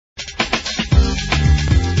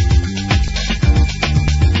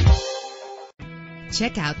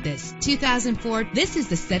Check out this 2004. This is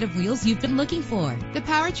the set of wheels you've been looking for. The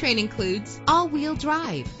powertrain includes all-wheel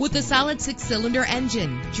drive with a solid 6-cylinder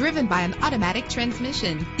engine driven by an automatic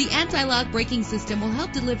transmission. The anti-lock braking system will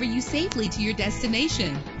help deliver you safely to your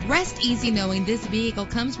destination. Rest easy knowing this vehicle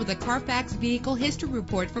comes with a Carfax Vehicle History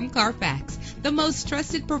Report from Carfax, the most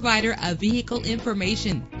trusted provider of vehicle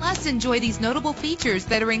information. Plus, enjoy these notable features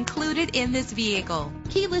that are included in this vehicle: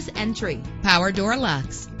 keyless entry, power door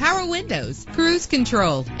locks, power windows, cruise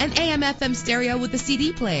control, an AM/FM stereo with a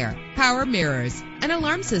CD player, power mirrors, an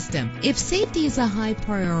alarm system. If safety is a high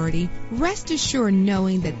priority, rest assured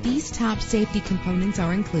knowing that these top safety components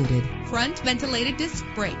are included: front ventilated disc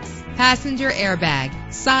brakes, passenger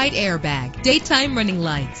airbag, side airbag, daytime running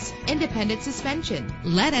lights, independent suspension.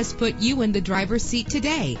 Let us put you in the driver's seat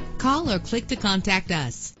today. Call or click to contact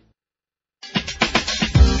us.